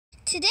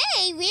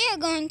Today we are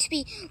going to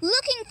be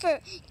looking for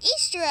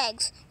Easter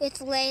eggs with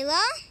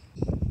Layla,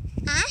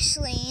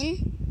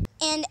 Ashlyn,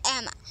 and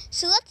Emma.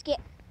 So let's get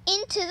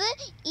into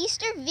the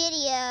Easter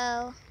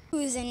video. It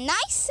was a nice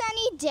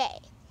sunny day.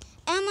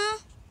 Emma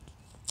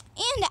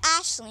and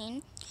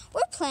Ashlyn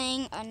were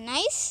playing a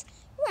nice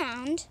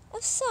round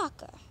of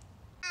soccer.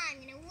 I'm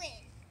gonna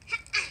win.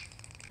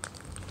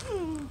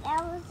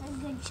 That was a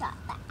good shot,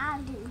 but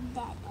I'll do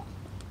better.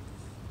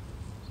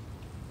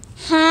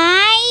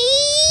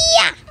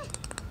 Hi-ya!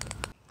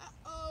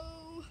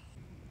 Uh-oh.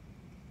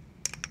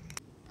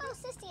 Oh,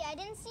 Sissy, I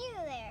didn't see you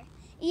there.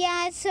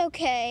 Yeah, it's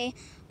okay.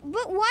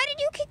 But why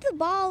did you kick the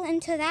ball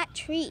into that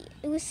tree?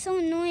 It was so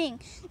annoying.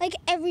 Like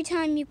every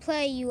time you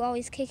play, you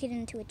always kick it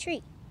into a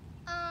tree.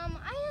 I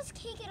just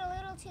kick it a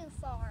little too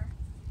far.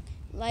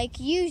 Like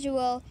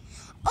usual.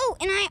 Oh,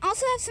 and I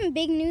also have some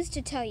big news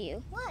to tell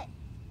you. What?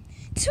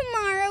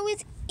 Tomorrow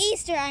is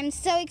Easter. I'm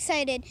so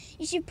excited.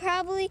 You should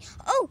probably...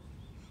 Oh,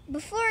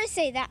 before I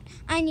say that,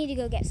 I need to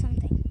go get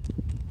something.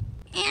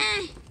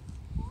 Whoa!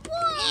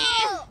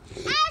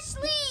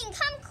 Ashlyn,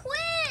 come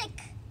quick!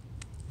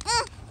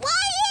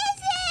 Why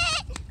is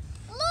it?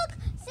 Look,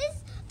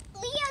 Sis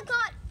Leah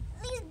got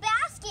these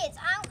baskets.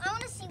 I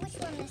want to see which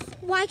one this is.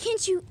 Why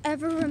can't you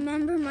ever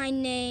remember my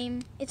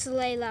name? It's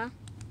Layla.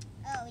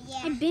 Oh,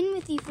 yeah. I've been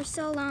with you for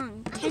so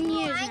long. 10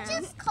 years now. I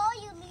just call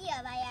you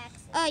Leah by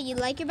accident. Oh, you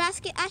like your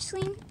basket,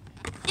 Ashlyn?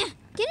 Get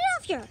it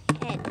off your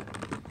head.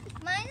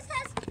 Mine's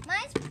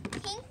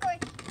pink or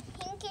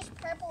pinkish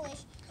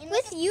purplish. And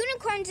With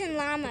unicorns and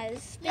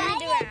llamas. Spin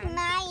it around.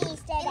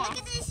 Nice. And look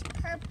at this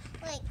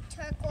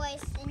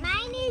turquoise. And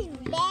mine is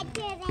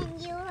better than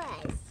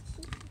yours.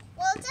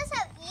 Well, it does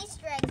have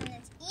Easter eggs and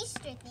it's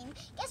Easter themed.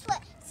 Guess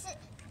what?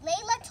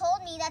 Layla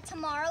told me that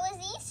tomorrow is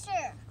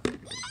Easter.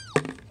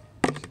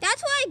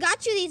 That's why I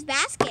got you these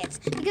baskets,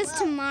 because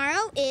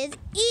tomorrow is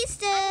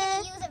Easter.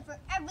 I'm going to use it for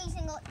every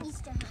single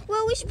Easter hunt.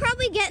 Well, we should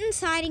probably get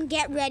inside and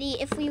get ready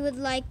if we would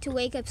like to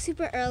wake up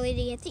super early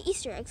to get the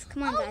Easter eggs.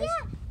 Come on, guys.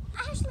 Yeah.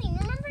 Ashley,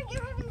 remember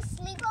you're having a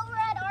sleepover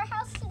at our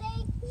house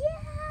today?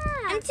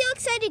 Yeah. I'm so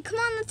excited. Come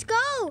on, let's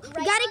go.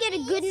 We got to get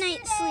a good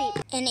night's sleep.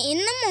 And in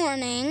the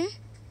morning...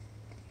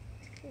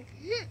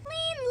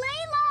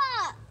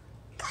 Layla!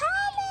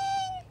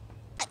 Coming!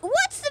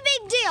 What's the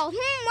big deal?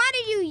 Why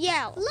did you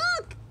yell?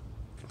 Look!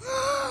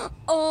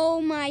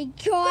 Oh my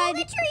God. Go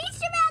get your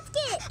Easter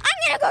basket! I'm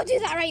gonna go do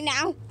that right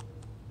now.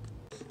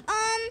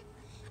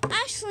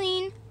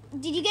 Ashlyn,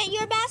 did you get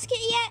your basket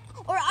yet?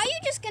 Or are you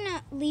just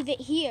gonna leave it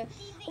here?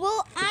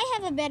 Well, I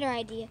have a better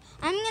idea.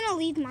 I'm gonna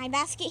leave my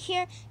basket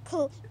here,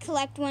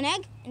 collect one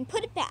egg, and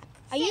put it back.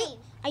 Are you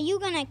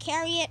gonna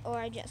carry it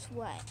or just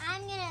what?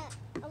 I'm gonna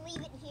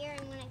leave it here,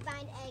 and when I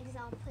find eggs,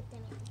 I'll put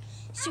them in.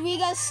 Should we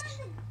go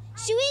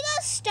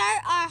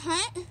start our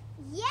hunt?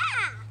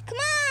 Yeah! Come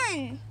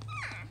on!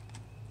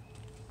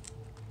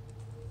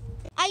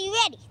 Are you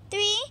ready?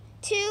 3,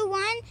 2,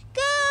 1,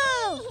 go!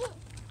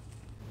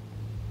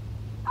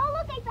 Oh,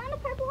 look, I found a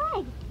purple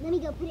egg. Let me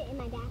go put it in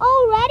my basket.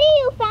 Already?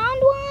 You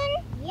found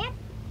one? Yep.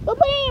 Go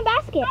put it in your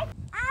basket. I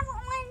have an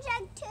orange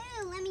egg,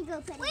 too. Let me go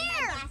put it in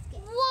my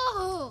basket.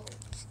 Whoa!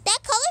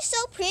 That color's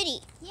so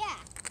pretty. Yeah.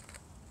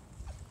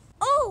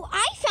 Oh,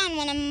 I found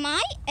one of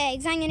my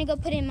eggs. I'm going to go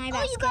put it in my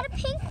basket. Oh, you got a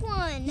pink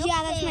one. No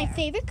yeah, that's fair. my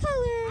favorite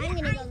color. I'm going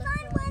to go look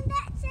for one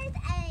that says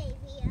A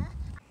here.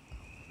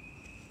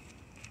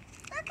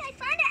 Look, I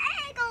found an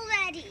egg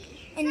already.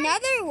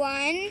 Another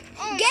one.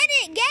 Oh, get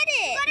it. You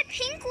got a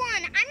pink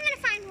one. I'm going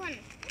to find one.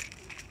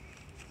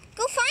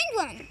 Go find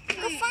one.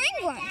 Go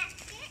find one.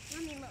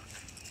 Let me look.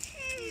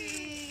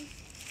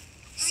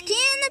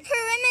 Scan the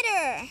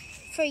perimeter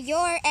for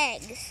your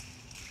eggs.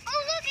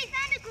 Oh, look, I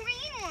found a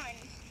green one.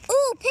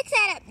 Ooh, pick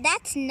that up.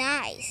 That's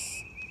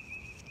nice.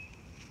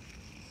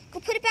 Go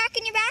put it back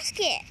in your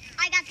basket.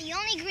 I got the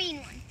only green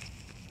one.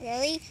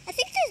 Really? I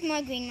think there's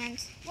more green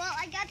ones. Well,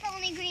 I got the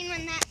only green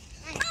one that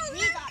we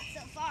got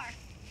so far.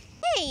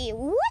 Hey,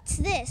 what's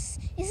this?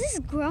 Is this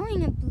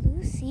growing a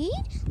blue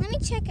seed? Let me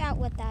check out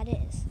what that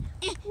is.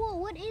 Whoa,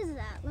 what is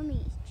that? Let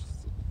me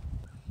see.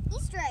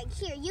 Easter egg.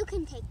 Here, you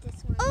can take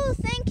this one. Oh,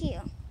 thank you.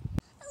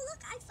 Oh,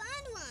 look, I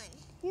found one.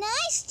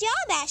 Nice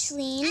job,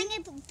 Ashlyn. I'm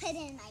going to put it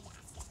in my basket.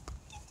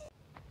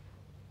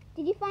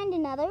 Did you find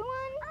another one?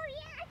 Oh,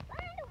 yeah, I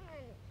found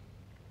one.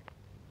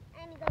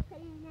 I'm going to go put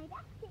it in my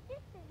basket. This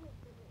is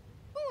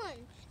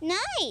one.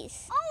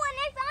 Nice. Oh, and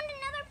I found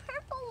another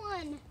purple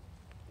one.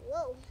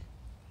 Whoa.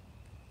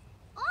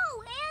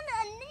 Oh, and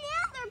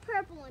another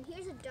purple one.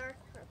 Here's a dark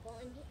purple,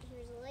 and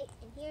here's a light,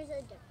 and here's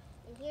a dark,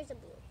 and here's a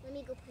blue. Let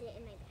me go put it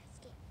in my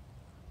basket.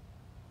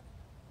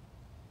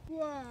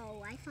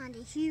 Whoa, I found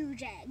a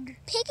huge egg.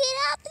 Pick it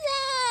up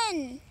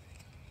then.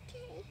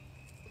 Okay.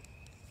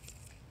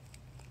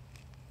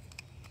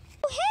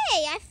 Oh,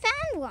 hey, I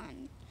found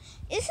one.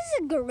 This is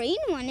a green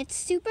one. It's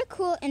super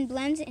cool and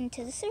blends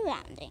into the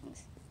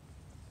surroundings.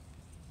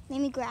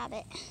 Let me grab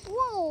it.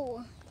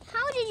 Whoa,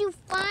 how did you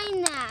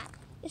find that?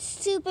 It's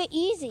super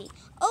easy.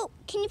 Oh,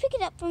 can you pick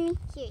it up for me?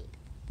 Here.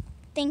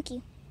 Thank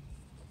you.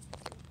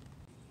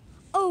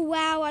 Oh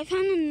wow, I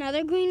found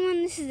another green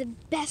one. This is the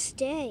best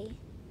day.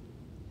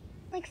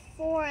 Like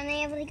 4, and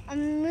they have like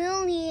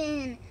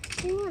 1,000,000.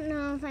 I don't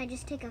know if I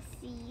just take a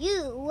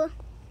few.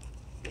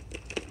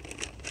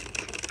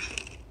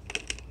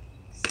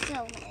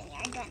 So many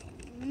are gonna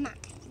be mine.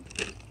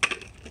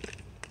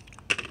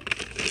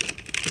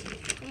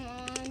 Come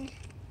on.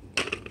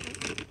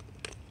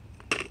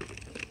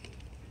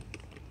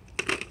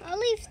 I'll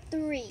leave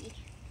 3.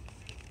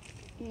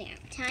 Now,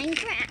 time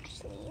for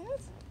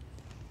Ashlyn's.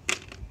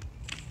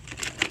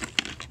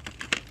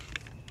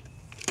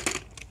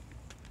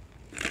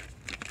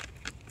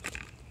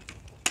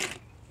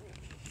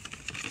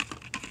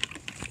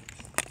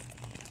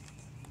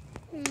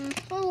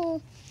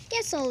 Oh,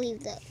 guess I'll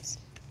leave those.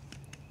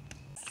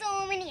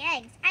 So many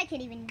eggs. I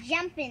could even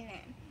jump in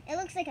them. It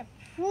looks like a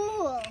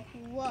pool.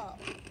 Whoa.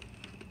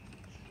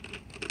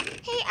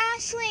 Hey,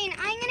 Ashlyn,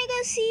 I'm gonna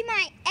go see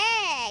my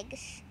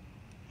eggs.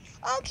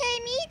 Okay,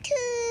 me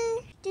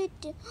too.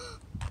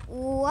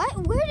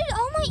 What? Where did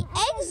all my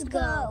eggs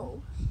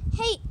go?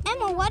 Hey,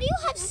 Emma, why do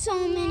you have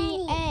so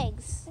many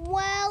eggs?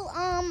 Well,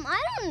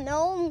 I don't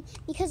know,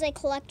 because I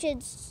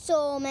collected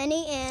so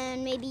many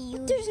and maybe you...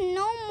 But there's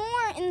no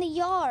more in the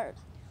yard.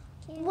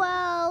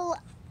 Well,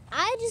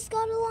 I just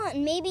got a lot.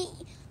 Maybe,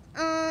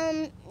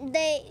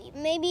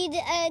 maybe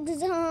the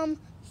eggs,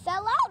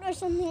 fell out or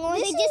something, or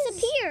This they is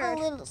disappeared.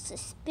 a little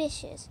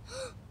suspicious.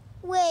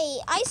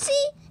 Wait, I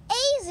see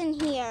A's in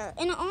here,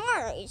 and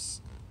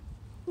R's.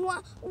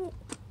 What?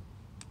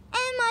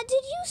 Emma,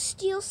 did you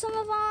steal some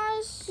of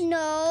ours?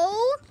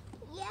 No.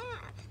 Yeah.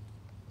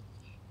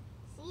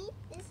 See,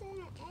 this is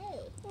an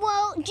A.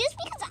 Well, just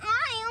because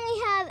I only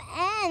have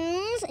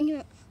N's, and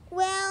you're...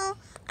 Well,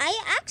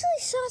 I actually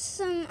saw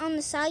some on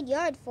the side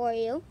yard for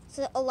you,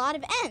 so a lot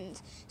of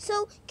N's.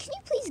 So, can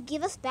you please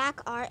give us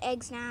back our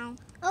eggs now?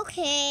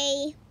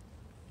 Okay.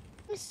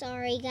 I'm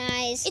sorry,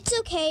 guys. It's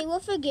okay, we'll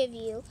forgive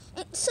you.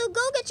 So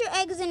go get your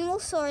eggs and we'll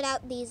sort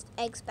out these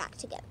eggs back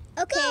together.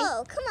 Okay.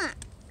 Go, come on.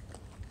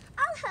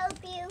 I'll help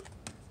you.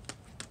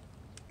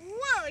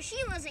 Whoa, she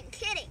wasn't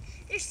kidding.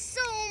 There's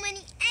so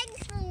many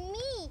eggs for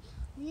me.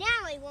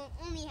 Now I won't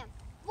only have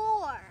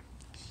 4.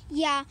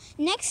 Yeah,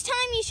 next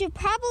time you should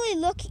probably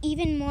look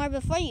even more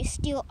before you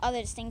steal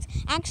others' things.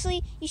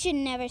 Actually, you should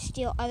never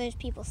steal other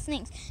people's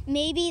things.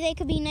 Maybe they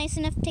could be nice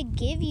enough to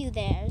give you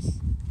theirs.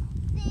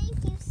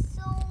 Thank you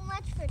so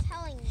much for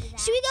telling me that.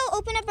 Should we go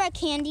open up our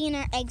candy and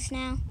our eggs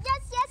now?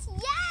 Yes, yes,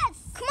 yes!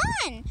 Come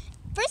on!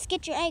 First,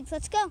 get your eggs.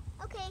 Let's go.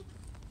 Okay.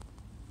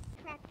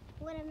 Crack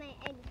one of my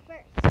eggs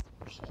first.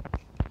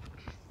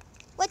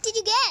 What did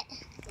you get?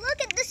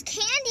 Look at this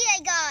candy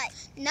I got.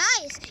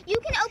 Nice. You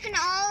can open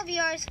all of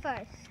yours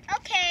first.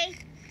 Okay.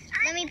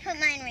 Let me put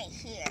mine right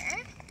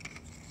here.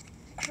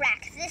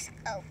 Crack this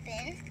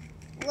open.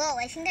 Whoa,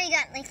 I think I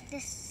got like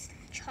this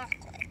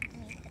chocolate.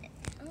 Let me put it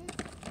on.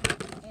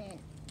 And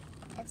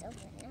let's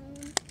open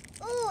it.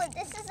 Ooh,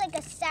 this is like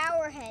a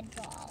Sour Head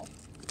ball.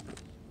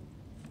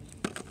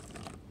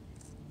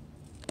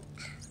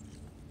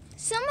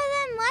 Some of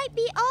them might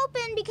be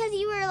open because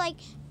you were like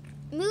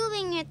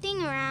moving your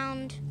thing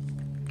around.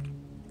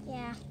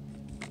 Yeah.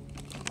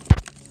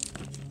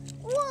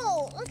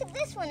 Whoa, look at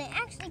this one. It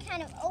actually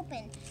kind of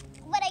opened.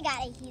 But I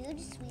got a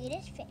huge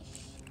Swedish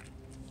fish.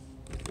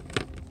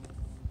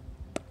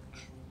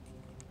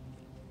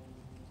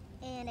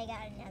 And I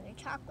got another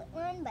chocolate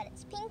one, but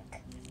it's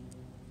pink.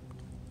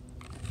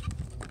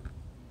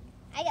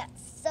 I got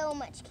so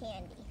much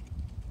candy.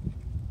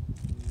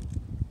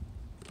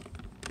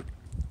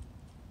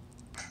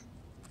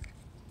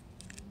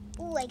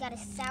 Ooh, I got a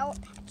Sour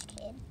Patch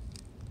Kid.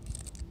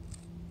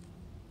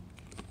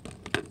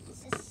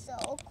 This is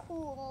so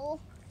cool.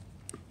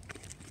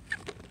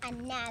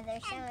 Another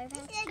Sour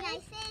Patch Kid. This is my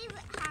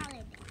favorite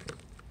holiday.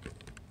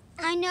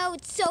 I know,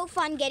 it's so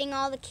fun getting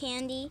all the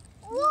candy.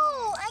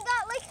 Whoa,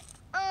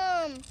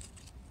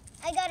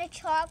 I got a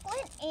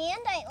chocolate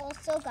and I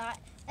also got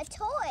a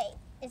toy.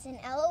 It's an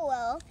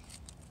LOL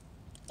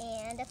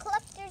and a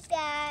collector's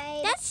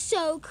guide. That's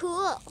so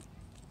cool.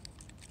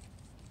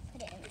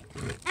 Put it in my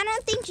pocket. I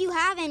don't think you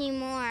have any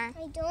more.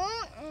 I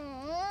don't.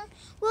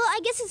 Well, I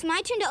guess it's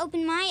my turn to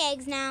open my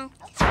eggs now.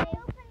 Okay,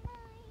 open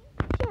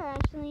mine. Sure,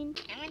 Ashlyn.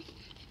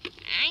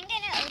 I'm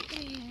gonna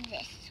open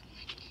this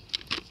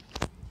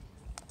one.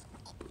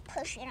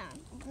 Push it on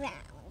the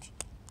ground.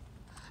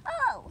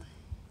 Oh!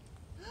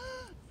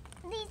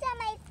 These are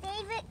my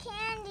favorite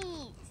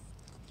candies.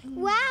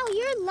 Wow,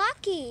 you're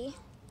lucky.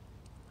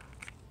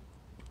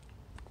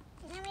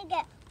 Let me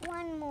get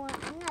another one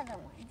from my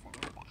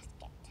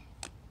basket.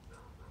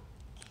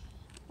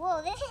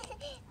 Whoa,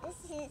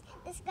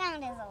 this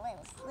ground is a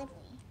little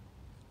slippery.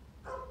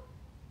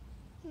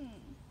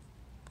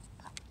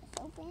 Pop this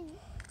open.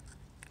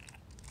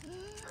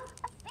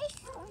 A fish.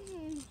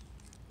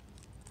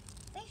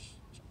 Fish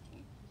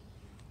chicken.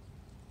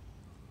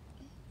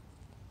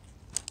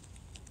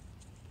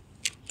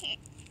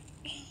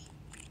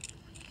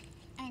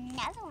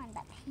 Another one,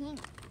 but pink.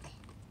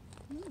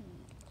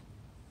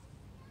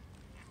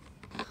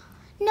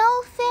 No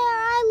fair,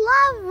 I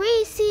love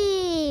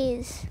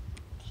Reese's.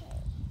 Okay.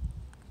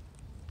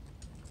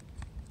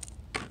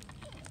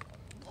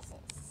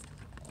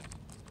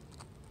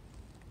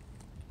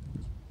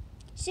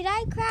 Should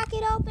I crack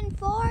it open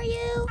for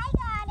you? I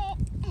got it.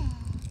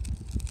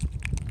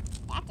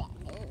 That's a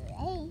new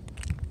way.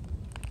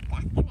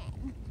 Cracking it.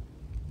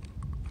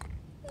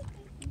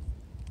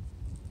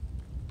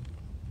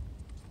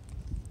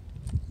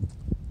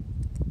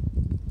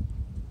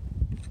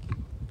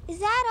 Is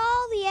that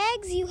all the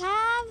eggs you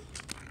have?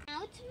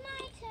 Now it's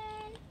my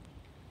turn.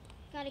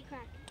 Gotta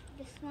crack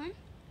this one.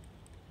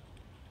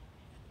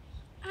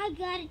 I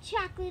got a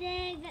chocolate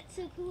egg. That's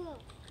so cool.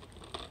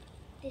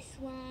 This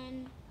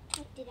one.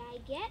 What did I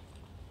get?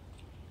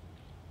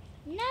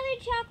 Another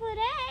chocolate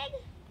egg.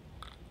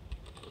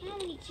 How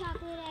many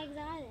chocolate eggs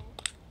are there?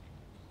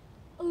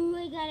 Oh,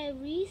 I got a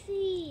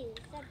Reese's.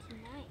 That's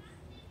nice.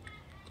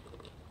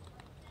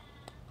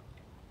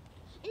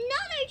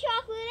 Another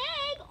chocolate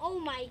egg. Oh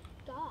my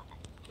God.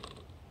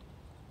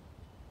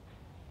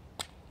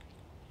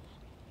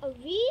 A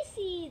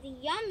Reese's,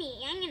 yummy.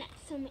 I'm gonna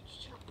have so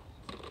much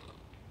chocolate.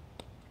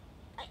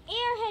 An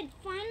Airhead,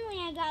 finally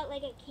I got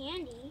like a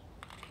candy.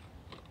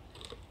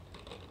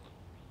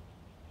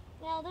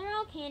 Well, they're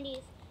all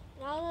candies,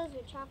 but all those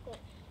were chocolate.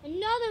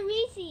 Another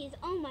Reese's,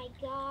 oh my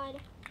God.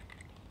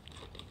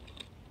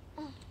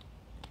 Ugh.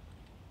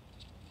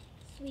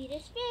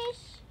 Sweetest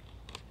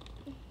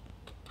fish.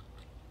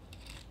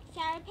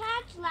 Sour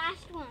Patch,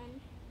 last one.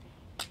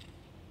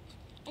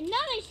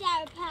 Another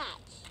Sour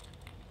Patch.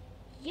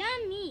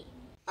 Yummy.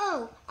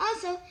 Oh,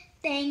 also,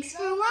 thanks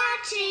for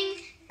watching.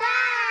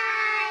 Bye!